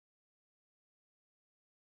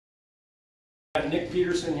Nick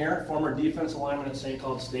Peterson here, former defensive lineman at St.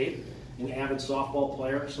 Cloud State, an avid softball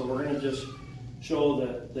player. So we're going to just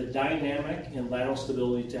show the dynamic and lateral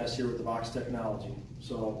stability test here with the VOXX technology.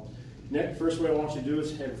 So Nick, first what I want you to do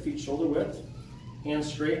is have your feet shoulder width,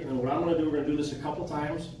 hands straight, and what I'm going to do, we're going to do this a couple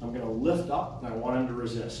times. I'm going to lift up, and I want him to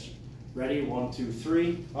resist. Ready? 1, 2,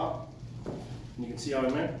 3, up. And you can see how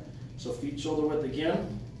I went. So feet shoulder width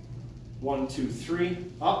again. 1, 2, 3,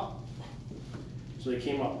 up. So they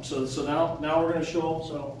came up. So now we're going to show.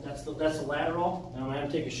 So that's the lateral, and I'm going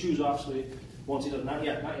to take his shoes off so he won't see that. Not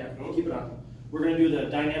yet. Don't keep it on. We're going to do the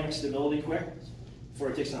dynamic stability quick before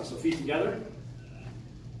he takes it on. So feet together,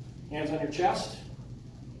 hands on your chest,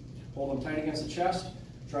 hold them tight against the chest.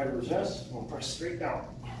 Try to resist. And we'll press straight down.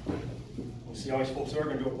 We'll see how he's supposed to. We're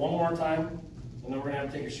going to do it one more time, and then we're going to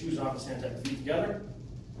have to take his shoes off and stand tight. Feet together.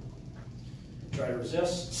 Try to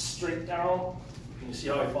resist. Straight down. And you see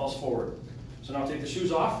how he falls forward. So now take the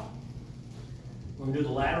shoes off. We're going to do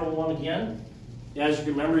the lateral one again. As you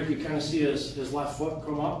can remember, you could kind of see his left foot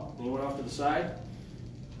come up, and he went off to the side.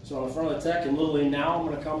 So on the front of the tech, and literally now I'm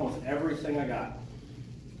going to come with everything I got.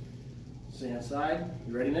 Stand side.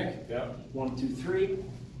 You ready, Nick? Yeah. 1, 2, 3.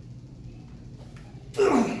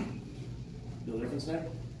 Feel the difference, Nick?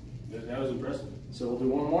 That was impressive. So we'll do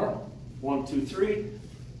one more. 1, 2, 3.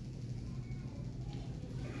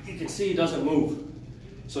 You can see he doesn't move.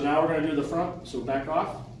 So now we're going to do the front. So back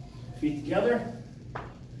off, feet together,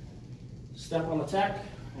 step on the tech,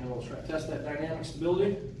 and we'll try to test that dynamic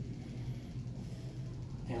stability.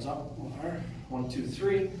 Hands up, 1, 2,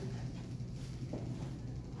 3.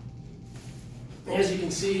 As you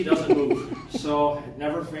can see, he doesn't move. So it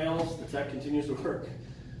never fails. The tech continues to work.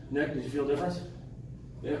 Nick, did you feel a difference?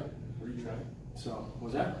 Yeah. Were you trying? So,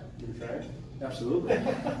 was that? You were trying? Absolutely.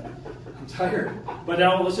 I'm tired. But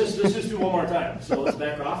now let's just do one more time. So let's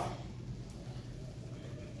back off.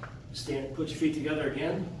 Stand, put your feet together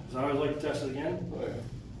again. Because I always like to test it again. Oh,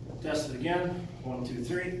 yeah. Test it again. 1, 2,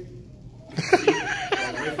 3.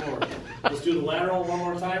 Way forward. Let's do the lateral one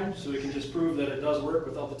more time so we can just prove that it does work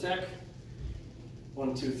without the tech.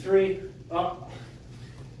 1, 2, 3. Up.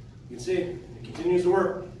 You can see it continues to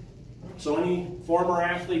work. So any former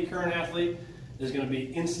athlete, current athlete, is going to be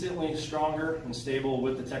instantly stronger and stable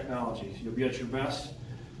with the technology. You'll be at your best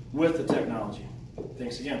with the technology.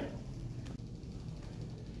 Thanks again.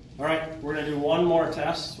 All right, we're going to do one more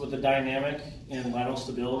test with the dynamic and lateral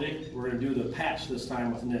stability. We're going to do the patch this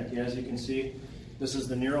time with Nick. As you can see, this is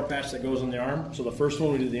the Nero patch that goes on the arm. So the first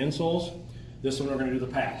one we do the insoles. This one we're going to do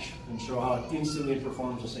the patch and show how it instantly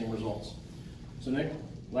performs the same results. So Nick,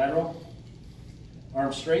 lateral,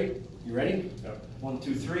 arm straight. You ready? Yep. 1,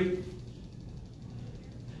 2, 3.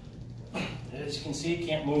 As you can see,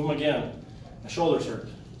 can't move them again. My shoulders hurt.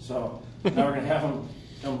 So now we're going to have him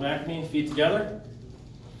come back to me, feet together,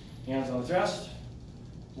 hands on the chest.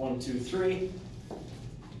 1, 2, 3.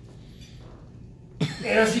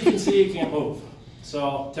 As you can see, he can't move.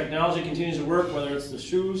 So technology continues to work, whether it's the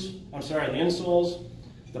shoes, the insoles,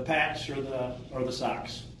 the patch, or the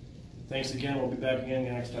socks. Thanks again. We'll be back again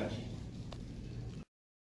next time.